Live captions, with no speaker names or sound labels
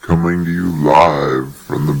Coming to you live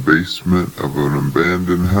from the basement of an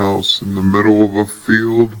abandoned house in the middle of a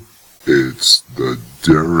field, it's the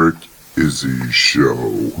Derek Izzy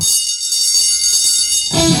Show.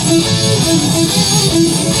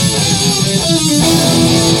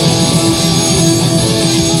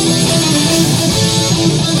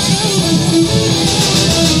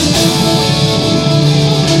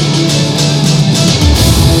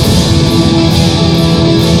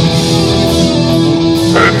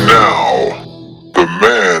 And now, the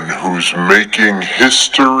man who's making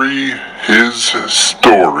history his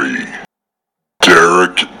story,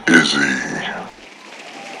 Derek Izzy.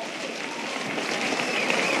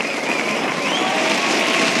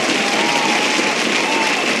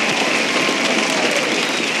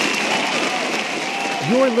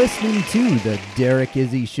 You're listening to the Derek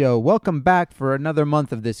Izzy Show. Welcome back for another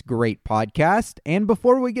month of this great podcast. And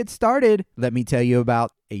before we get started, let me tell you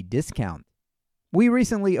about a discount. We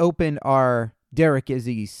recently opened our Derek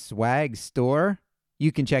Izzy swag store.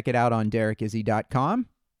 You can check it out on derekizzy.com.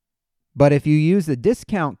 But if you use the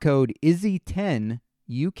discount code IZZY10,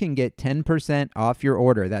 you can get 10% off your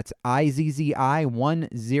order. That's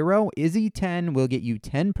IZZI10. IZZY10 will get you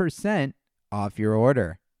 10% off your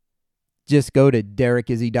order. Just go to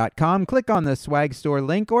derekizzy.com, click on the swag store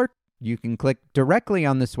link, or you can click directly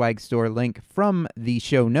on the swag store link from the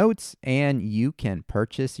show notes, and you can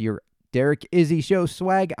purchase your Derek Izzy Show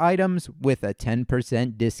swag items with a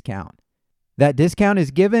 10% discount. That discount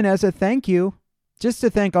is given as a thank you, just to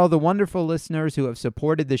thank all the wonderful listeners who have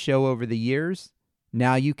supported the show over the years.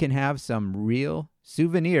 Now you can have some real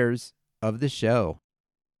souvenirs of the show.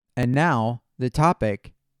 And now, the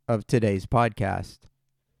topic of today's podcast.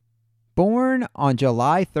 Born on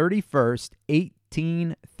July 31st,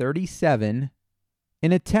 1837,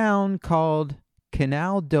 in a town called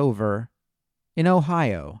Canal Dover in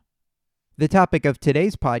Ohio. The topic of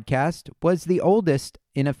today's podcast was the oldest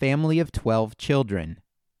in a family of 12 children.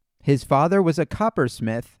 His father was a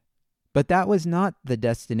coppersmith, but that was not the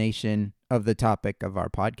destination of the topic of our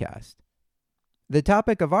podcast. The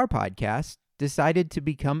topic of our podcast decided to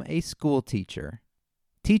become a school teacher.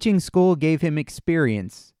 Teaching school gave him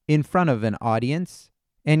experience in front of an audience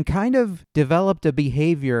and kind of developed a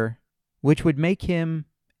behavior which would make him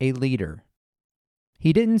a leader.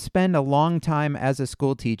 He didn't spend a long time as a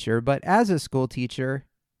school teacher, but as a school teacher,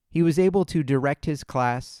 he was able to direct his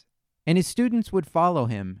class, and his students would follow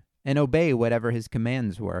him and obey whatever his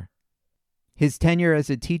commands were. His tenure as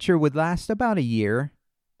a teacher would last about a year,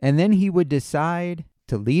 and then he would decide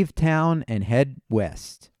to leave town and head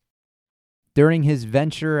west. During his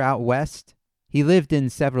venture out west, he lived in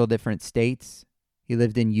several different states. He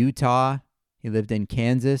lived in Utah, he lived in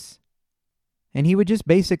Kansas, and he would just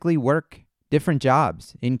basically work different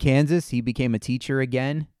jobs. In Kansas, he became a teacher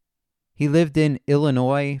again. He lived in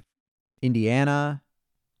Illinois, Indiana.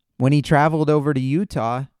 When he traveled over to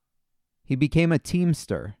Utah, he became a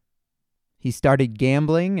teamster. He started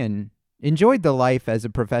gambling and enjoyed the life as a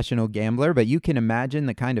professional gambler, but you can imagine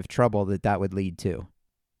the kind of trouble that would lead to.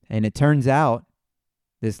 And it turns out,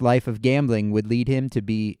 this life of gambling would lead him to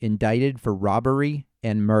be indicted for robbery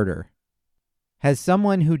and murder. As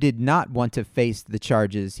someone who did not want to face the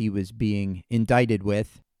charges he was being indicted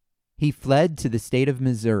with, he fled to the state of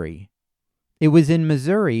Missouri. It was in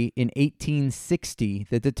Missouri in 1860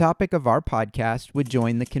 that the topic of our podcast would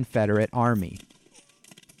join the Confederate Army.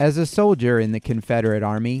 As a soldier in the Confederate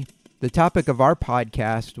Army, the topic of our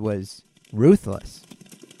podcast was ruthless.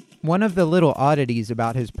 One of the little oddities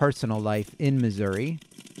about his personal life in Missouri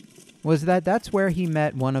was that that's where he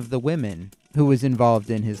met one of the women who was involved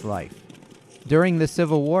in his life. During the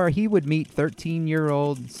Civil War, he would meet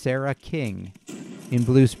 13-year-old Sarah King in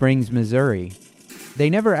Blue Springs, Missouri.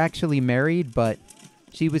 They never actually married, but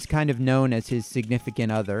she was kind of known as his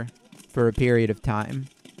significant other for a period of time.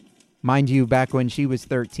 Mind you, back when she was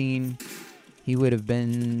 13, he would have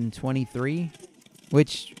been 23,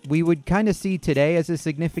 which we would kind of see today as a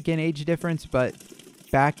significant age difference, but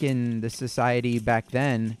back in the society back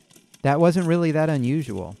then, that wasn't really that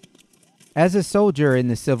unusual. As a soldier in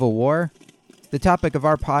the Civil War, the topic of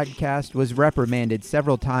our podcast was reprimanded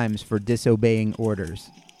several times for disobeying orders.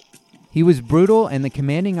 He was brutal, and the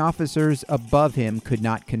commanding officers above him could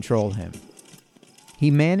not control him. He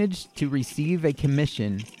managed to receive a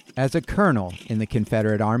commission as a colonel in the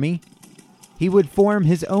Confederate Army. He would form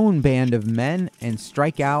his own band of men and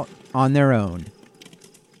strike out on their own.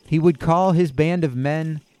 He would call his band of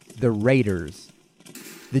men the Raiders.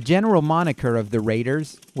 The general moniker of the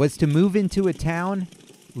Raiders was to move into a town,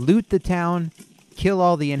 loot the town, kill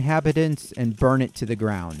all the inhabitants, and burn it to the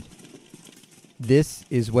ground. This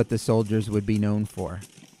is what the soldiers would be known for.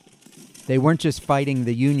 They weren't just fighting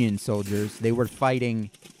the Union soldiers, they were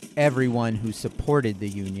fighting everyone who supported the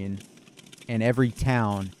Union and every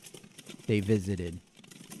town they visited.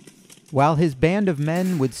 While his band of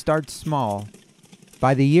men would start small,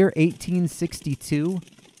 by the year 1862,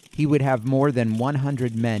 he would have more than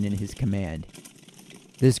 100 men in his command.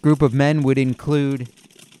 This group of men would include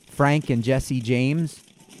Frank and Jesse James,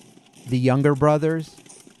 the Younger Brothers,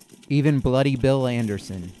 even Bloody Bill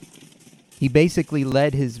Anderson. He basically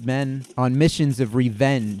led his men on missions of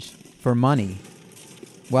revenge for money.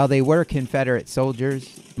 While they were Confederate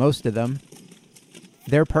soldiers, most of them,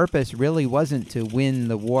 their purpose really wasn't to win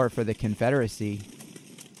the war for the Confederacy.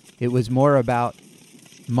 It was more about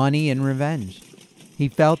money and revenge. He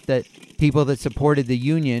felt that people that supported the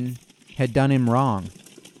Union had done him wrong,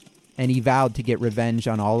 and he vowed to get revenge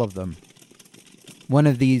on all of them. One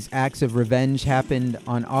of these acts of revenge happened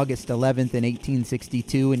on August 11th in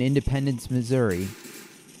 1862 in Independence, Missouri.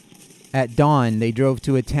 At dawn, they drove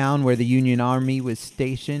to a town where the Union Army was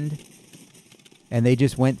stationed, and they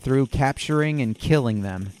just went through capturing and killing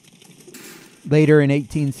them. Later in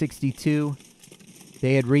 1862,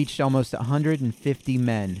 they had reached almost 150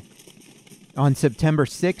 men. On September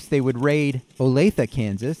 6th, they would raid Olathe,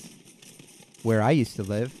 Kansas, where I used to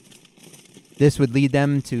live. This would lead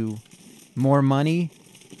them to more money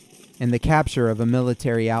and the capture of a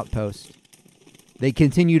military outpost. They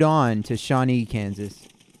continued on to Shawnee, Kansas.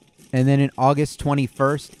 And then on August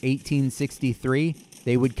 21st, 1863,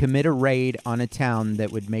 they would commit a raid on a town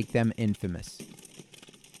that would make them infamous.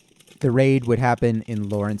 The raid would happen in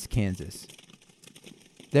Lawrence, Kansas.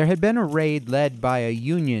 There had been a raid led by a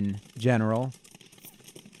Union general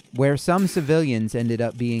where some civilians ended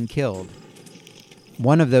up being killed.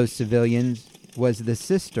 One of those civilians was the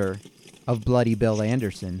sister of Bloody Bill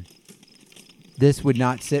Anderson. This would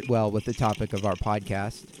not sit well with the topic of our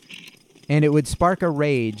podcast, and it would spark a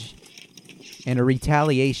rage and a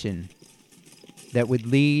retaliation that would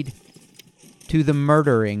lead to the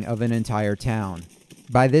murdering of an entire town.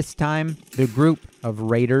 By this time, the group of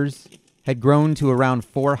raiders had grown to around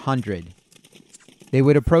 400. They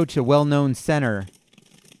would approach a well-known center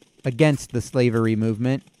against the slavery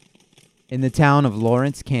movement in the town of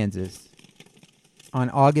Lawrence, Kansas. On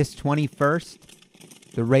August 21st,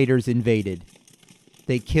 the raiders invaded.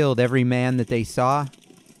 They killed every man that they saw,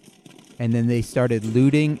 and then they started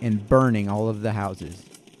looting and burning all of the houses.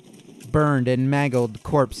 Burned and mangled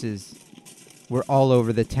corpses were all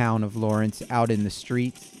over the town of Lawrence, out in the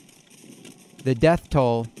streets. The death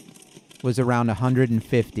toll was around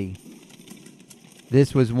 150.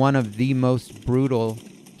 This was one of the most brutal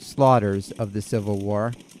slaughters of the Civil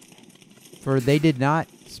War, for they did not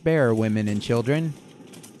spare women and children.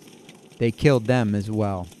 They killed them as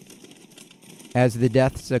well. As the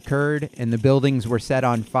deaths occurred and the buildings were set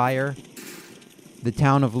on fire, the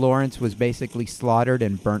town of Lawrence was basically slaughtered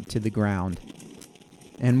and burnt to the ground.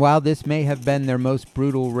 And while this may have been their most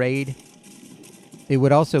brutal raid, it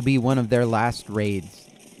would also be one of their last raids.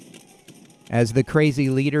 As the crazy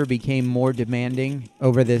leader became more demanding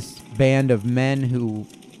over this band of men who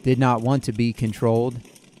did not want to be controlled,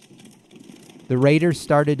 the raiders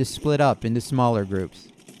started to split up into smaller groups,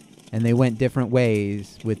 and they went different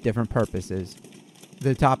ways with different purposes.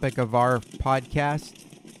 The topic of our podcast,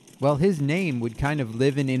 well, his name would kind of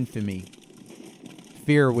live in infamy.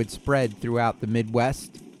 Fear would spread throughout the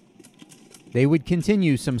Midwest. They would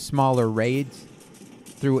continue some smaller raids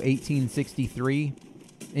through 1863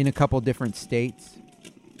 in a couple different states.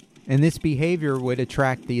 And this behavior would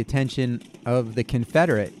attract the attention of the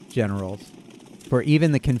Confederate generals, for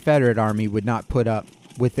even the Confederate Army would not put up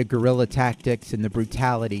with the guerrilla tactics and the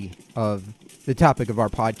brutality of the topic of our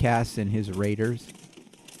podcast and his raiders.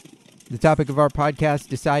 The topic of our podcast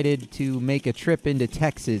decided to make a trip into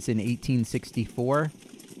Texas in 1864,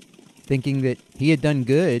 thinking that he had done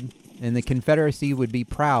good and the Confederacy would be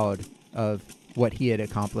proud of what he had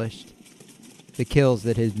accomplished, the kills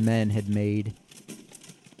that his men had made.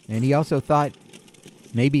 And he also thought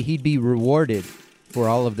maybe he'd be rewarded for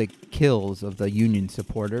all of the kills of the Union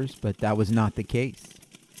supporters, but that was not the case.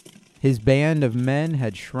 His band of men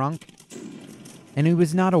had shrunk, and he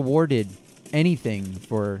was not awarded anything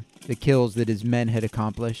for the kills that his men had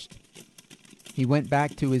accomplished. He went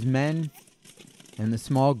back to his men, and the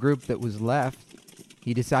small group that was left,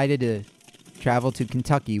 he decided to travel to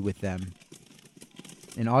Kentucky with them.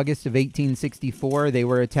 In August of 1864, they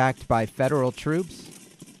were attacked by Federal troops.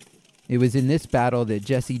 It was in this battle that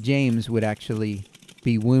Jesse James would actually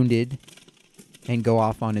be wounded and go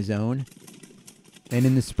off on his own. And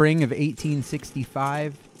in the spring of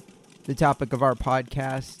 1865, the topic of our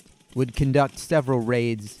podcast would conduct several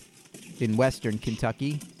raids in western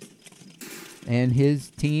Kentucky. and his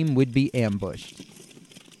team would be ambushed.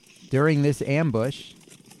 During this ambush,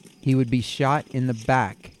 he would be shot in the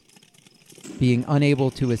back, being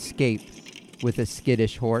unable to escape with a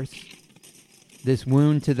skittish horse. This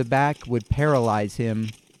wound to the back would paralyze him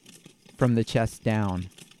from the chest down.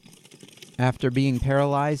 After being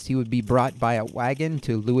paralyzed, he would be brought by a wagon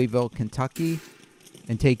to Louisville, Kentucky,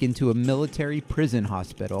 and taken to a military prison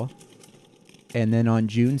hospital. And then on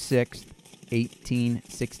June 6th,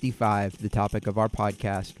 1865, the topic of our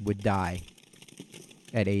podcast, would die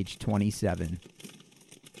at age 27.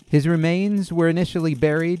 His remains were initially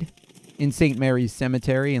buried in St. Mary's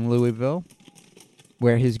Cemetery in Louisville,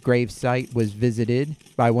 where his gravesite was visited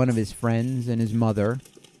by one of his friends and his mother.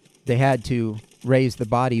 They had to raise the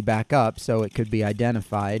body back up so it could be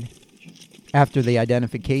identified. After the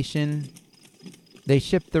identification, they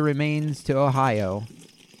shipped the remains to Ohio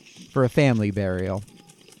for a family burial.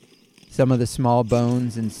 Some of the small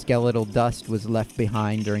bones and skeletal dust was left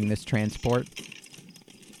behind during this transport.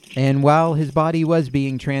 And while his body was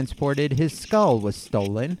being transported, his skull was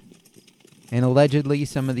stolen. And allegedly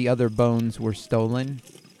some of the other bones were stolen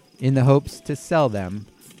in the hopes to sell them.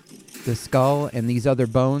 The skull and these other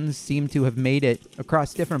bones seem to have made it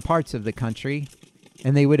across different parts of the country,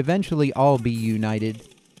 and they would eventually all be united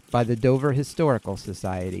by the Dover Historical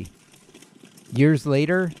Society. Years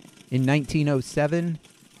later, in 1907,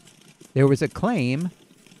 there was a claim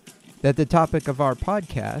that the topic of our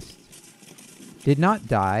podcast did not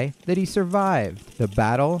die, that he survived the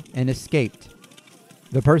battle and escaped.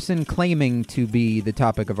 The person claiming to be the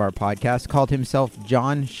topic of our podcast called himself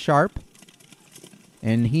John Sharp,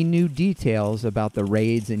 and he knew details about the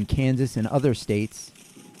raids in Kansas and other states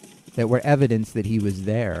that were evidence that he was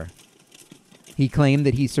there. He claimed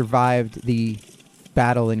that he survived the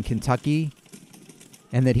battle in Kentucky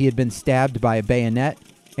and that he had been stabbed by a bayonet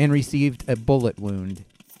and received a bullet wound.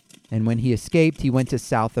 And when he escaped, he went to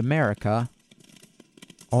South America,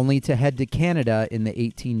 only to head to Canada in the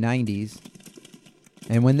 1890s.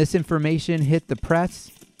 And when this information hit the press,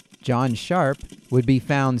 John Sharp would be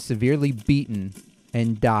found severely beaten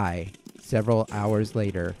and die several hours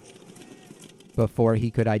later before he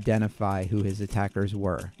could identify who his attackers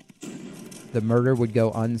were. The murder would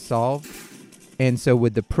go unsolved, and so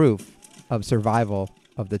would the proof of survival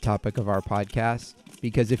of the topic of our podcast,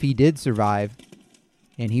 because if he did survive,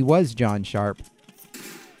 and he was John Sharp,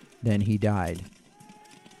 then he died.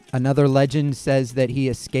 Another legend says that he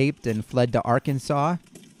escaped and fled to Arkansas,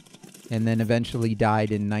 and then eventually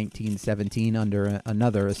died in 1917 under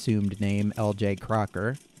another assumed name, L.J.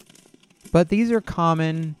 Crocker. But these are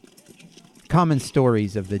common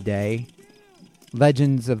stories of the day.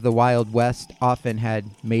 Legends of the Wild West often had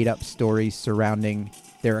made-up stories surrounding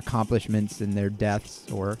their accomplishments and their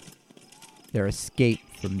deaths or their escape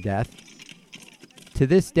from death. To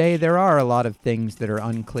this day, there are a lot of things that are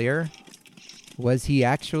unclear. Was he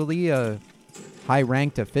actually a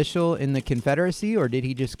high-ranked official in the Confederacy, or did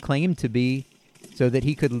he just claim to be so that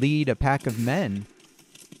he could lead a pack of men?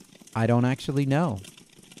 I don't actually know.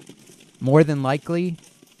 More than likely,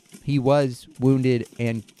 he was wounded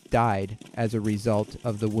and died as a result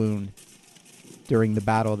of the wound during the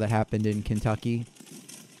battle that happened in Kentucky.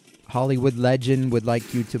 Hollywood legend would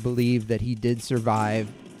like you to believe that he did survive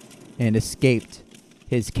and escaped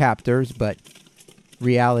his captors, but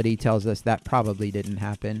reality tells us that probably didn't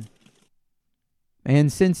happen.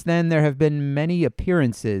 And since then, there have been many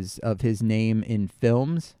appearances of his name in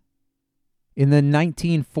films. In the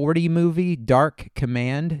 1940 movie Dark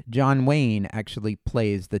Command, John Wayne actually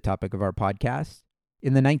plays the topic of our podcast.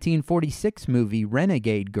 In the 1946 movie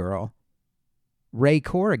Renegade Girl, Ray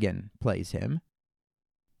Corrigan plays him.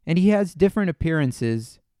 And he has different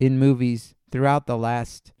appearances in movies throughout the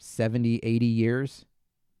last 70, 80 years.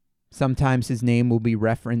 Sometimes his name will be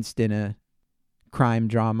referenced in a crime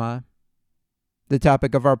drama. The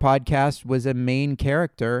topic of our podcast was a main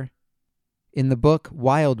character in the book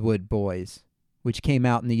Wildwood Boys, which came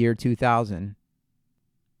out in the year 2000.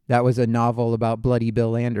 That was a novel about Bloody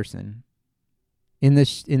Bill Anderson. In the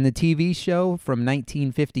TV show from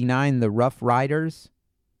 1959, The Rough Riders,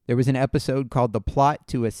 there was an episode called The Plot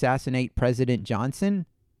to Assassinate President Johnson.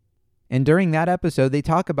 And during that episode, they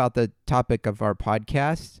talk about the topic of our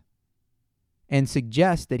podcast and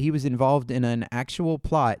suggest that he was involved in an actual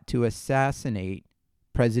plot to assassinate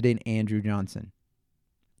President Andrew Johnson.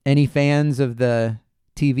 Any fans of the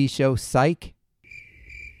TV show Psych?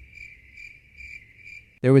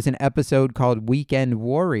 There was an episode called Weekend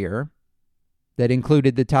Warrior that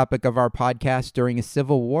included the topic of our podcast during a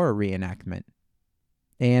Civil War reenactment.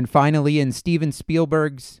 And finally, in Steven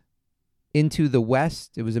Spielberg's Into the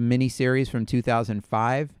West, it was a miniseries from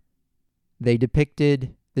 2005, they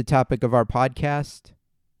depicted the topic of our podcast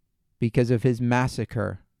because of his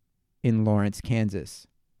massacre in Lawrence, Kansas.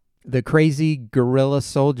 The crazy guerrilla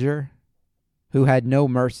soldier who had no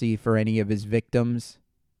mercy for any of his victims,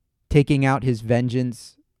 taking out his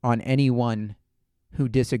vengeance on anyone who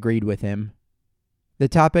disagreed with him. The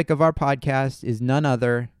topic of our podcast is none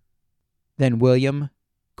other than William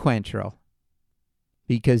Quantrill,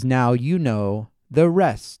 because now you know the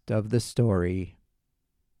rest of the story.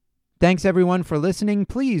 Thanks everyone for listening.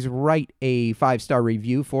 Please write a 5-star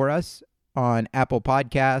review for us on Apple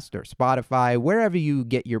Podcast or Spotify, wherever you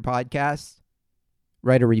get your podcasts.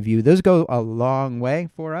 Write a review. Those go a long way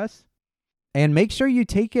for us. And make sure you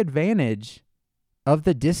take advantage of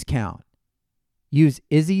the discount. Use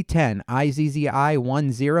Izzy10,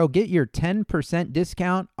 IZZI10. Get your 10%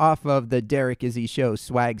 discount off of the Derek Izzy Show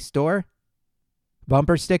swag store.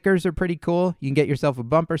 Bumper stickers are pretty cool. You can get yourself a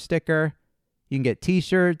bumper sticker. You can get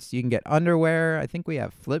t-shirts. You can get underwear. I think we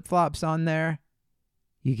have flip-flops on there.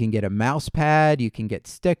 You can get a mouse pad. You can get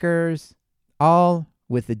stickers. All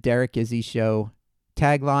with the Derek Izzy Show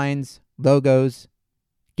taglines, logos.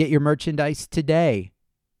 Get your merchandise today.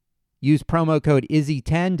 Use promo code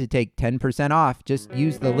Izzy10 to take 10% off. Just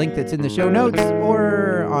use the link that's in the show notes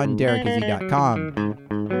or on derekizzy.com.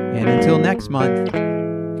 And until next month,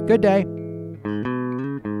 good day.